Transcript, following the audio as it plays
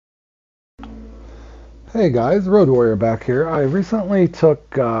Hey guys, Road Warrior back here. I recently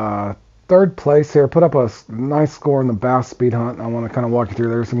took third place here, put up a nice score in the Bass Speed Hunt. I want to kind of walk you through.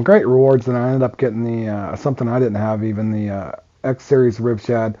 There's some great rewards, and I ended up getting the something I didn't have, even the X Series Rib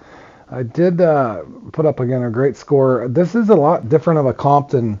Shad. I did put up again a great score. This is a lot different of a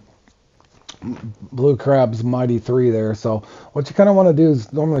comp than Blue Crab's Mighty 3 there. So what you kind of want to do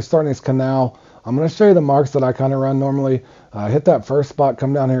is normally start in this canal. I'm going to show you the marks that I kind of run normally. Hit that first spot,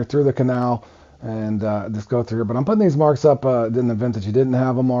 come down here through the canal, and just go through here. But I'm putting these marks up in the event that you didn't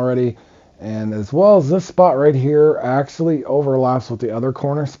have them already. And as well as this spot right here actually overlaps with the other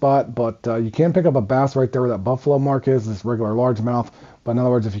corner spot, but you can pick up a bass right there where that buffalo mark is, this regular largemouth. But in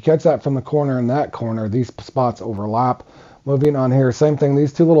other words, if you catch that from the corner and that corner, these spots overlap. Moving on here, same thing,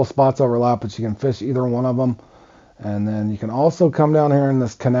 these two little spots overlap, but you can fish either one of them. And then you can also come down here in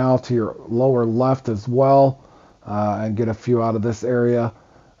this canal to your lower left as well and get a few out of this area.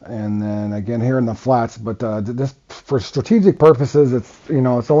 And then again here in the flats, but this for strategic purposes,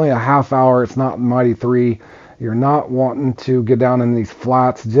 it's only a half hour. It's not Mighty 3. You're not wanting to get down in these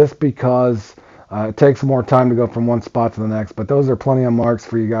flats just because it takes more time to go from one spot to the next. But those are plenty of marks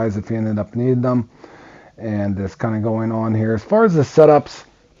for you guys if you ended up needing them. And it's kind of going on here. As far as the setups,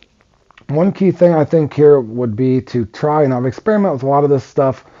 one key thing I think here would be to try, and I've experimented with a lot of this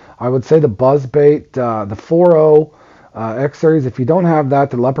stuff. I would say the buzzbait, the 4.0 X Series. If you don't have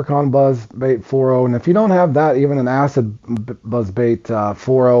that, the Leprechaun buzzbait 4.0, and if you don't have that, even an acid buzzbait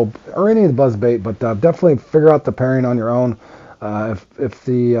 4.0 or any of the buzzbait, but definitely figure out the pairing on your own. If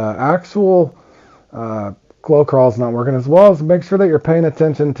the actual glow crawl is not working, as well as make sure that you're paying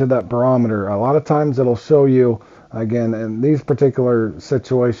attention to that barometer. A lot of times it'll show you, again, in these particular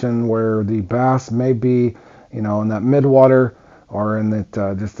situation where the bass may be, in that midwater or in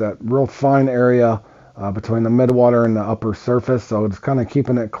that just that real fine area between the midwater and the upper surface. So it's kind of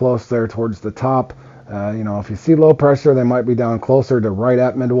keeping it close there towards the top. If you see low pressure, they might be down closer to right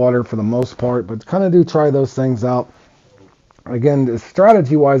at midwater for the most part, but kind of do try those things out. Again,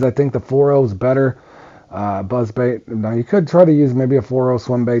 strategy wise, I think the 4.0 is better. Buzzbait. Now you could try to use maybe a 4.0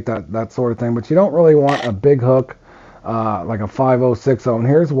 swim bait, that sort of thing, but you don't really want a big hook like a 5.0, 6.0. And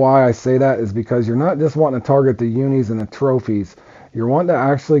here's why I say that is because you're not just wanting to target the unis and the trophies. You're wanting to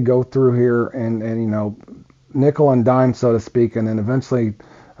actually go through here and nickel and dime, so to speak, and then eventually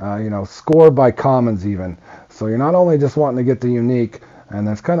score by commons even. So you're not only just wanting to get the unique, and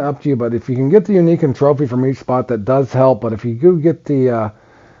that's kind of up to you, but if you can get the unique and trophy from each spot, that does help. But if you do get the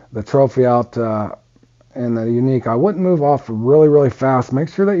trophy out and the unique, I wouldn't move off really, really fast. Make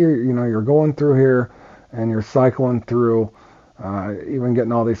sure that you're going through here and you're cycling through, even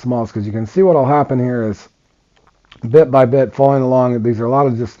getting all these smalls, because you can see what'll happen here is bit by bit following along. These are a lot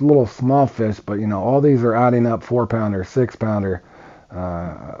of just little small fish, but all these are adding up: 4-pounder, 6-pounder,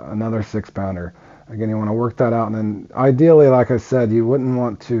 another 6-pounder. Again, you want to work that out, and then ideally, like I said, you wouldn't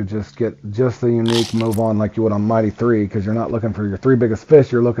want to just get just the unique, move on like you would on Mighty 3, because you're not looking for your 3 biggest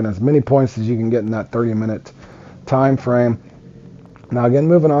fish. You're looking at as many points as you can get in that 30-minute time frame. Now, again,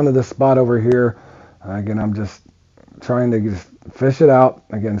 moving on to this spot over here. Again, I'm just trying to just fish it out.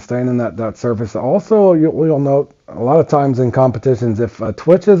 Again, staying in that surface. Also, you'll note a lot of times in competitions, if a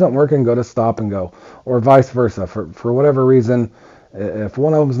twitch isn't working, go to stop and go, or vice versa. For whatever reason, if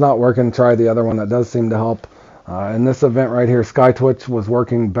one of them's not working, try the other one. That does seem to help. In this event right here, Sky Twitch was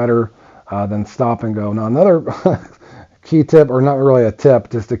working better than stop and go. Now, another key tip, or not really a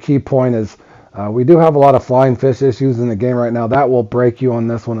tip, just a key point is we do have a lot of flying fish issues in the game right now. That will break you on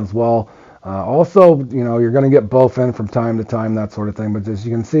this one as well. Also, you're going to get bowfin from time to time, that sort of thing. But as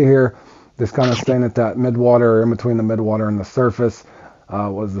you can see here, just kind of staying at that midwater, or in between the midwater and the surface,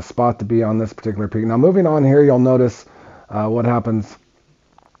 was the spot to be on this particular peak. Now, moving on here, you'll notice what happens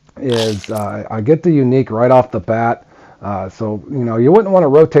is I get the unique right off the bat. So, you wouldn't want to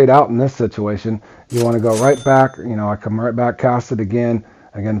rotate out in this situation. You want to go right back. I come right back, cast it again,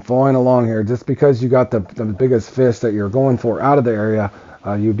 following along here. Just because you got the biggest fish that you're going for out of the area,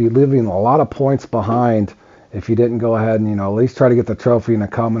 you'd be leaving a lot of points behind if you didn't go ahead and, at least try to get the trophy and a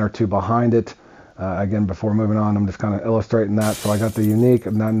comment or two behind it. Again, before moving on, I'm just kind of illustrating that. So I got the unique,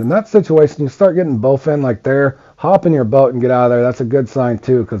 and then in that situation, you start getting bowfin like there. Hop in your boat and get out of there. That's a good sign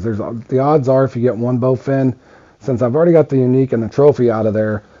too, because the odds are if you get one bowfin, since I've already got the unique and the trophy out of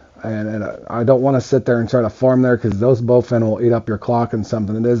there, and I don't want to sit there and try to farm there, because those bowfin will eat up your clock and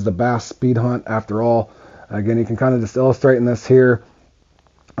something. It is the Bass Speed Hunt after all. Again, you can kind of just illustrate in this here.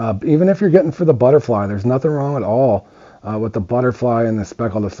 Even if you're getting for the butterfly, there's nothing wrong at all with the butterfly and the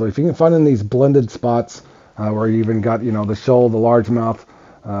speckled. So if you can find in these blended spots where you even got, the shoal, the largemouth,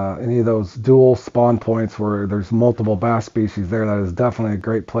 any of those dual spawn points where there's multiple bass species there, that is definitely a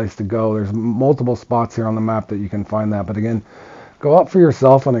great place to go. There's multiple spots here on the map that you can find that. But again, go out for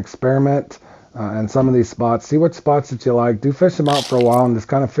yourself and experiment in some of these spots. See what spots that you like. Do fish them out for a while and just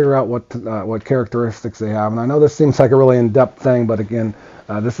kind of figure out what characteristics they have. And I know this seems like a really in-depth thing, but again,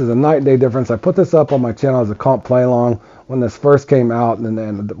 this is a night and day difference. I put this up on my channel as a comp play along when this first came out, and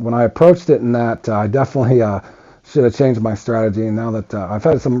then when I approached it in that, I definitely should have changed my strategy. And now that I've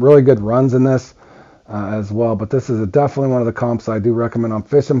had some really good runs in this as well, but this is definitely one of the comps I do recommend on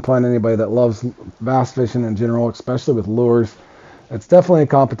Fishing Planet. Anybody that loves bass fishing in general, especially with lures, it's definitely a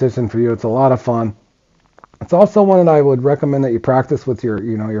competition for you. It's a lot of fun. It's also one that I would recommend that you practice with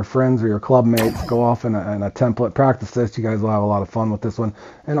your friends or your club mates. Go off in a template, practice this. You guys will have a lot of fun with this one,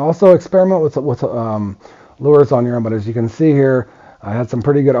 and also experiment with lures on your own. But as you can see here, I had some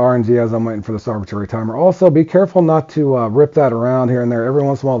pretty good RNG as I'm waiting for this arbitrary timer. Also, be careful not to rip that around here and there. Every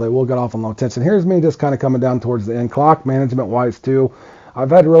once in a while, they will get off on low tension. Here's me just kind of coming down towards the end. Clock management wise too, I've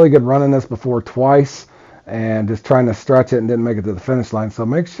had a really good run in this before twice, and just trying to stretch it and didn't make it to the finish line. So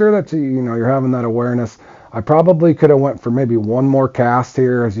make sure that you're having that awareness. I probably could have went for maybe one more cast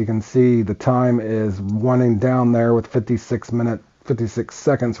here. As you can see, the time is running down there with 56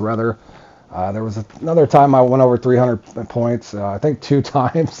 seconds rather. There was another time I went over 300 points, I think 2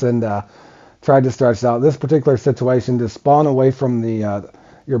 times, and tried to stretch it out. This particular situation, just spawn away from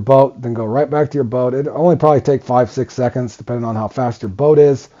your boat, then go right back to your boat. It only probably take 5-6 seconds, depending on how fast your boat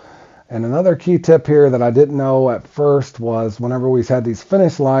is. And another key tip here that I didn't know at first was whenever we had these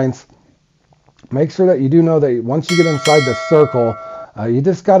finish lines, make sure that you do know that once you get inside the circle, you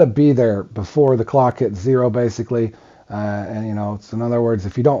just got to be there before the clock hits 0, basically. And so in other words,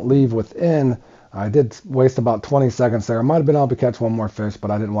 if you don't leave within, I did waste about 20 seconds there. I might have been able to catch one more fish,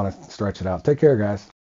 but I didn't want to stretch it out. Take care, guys.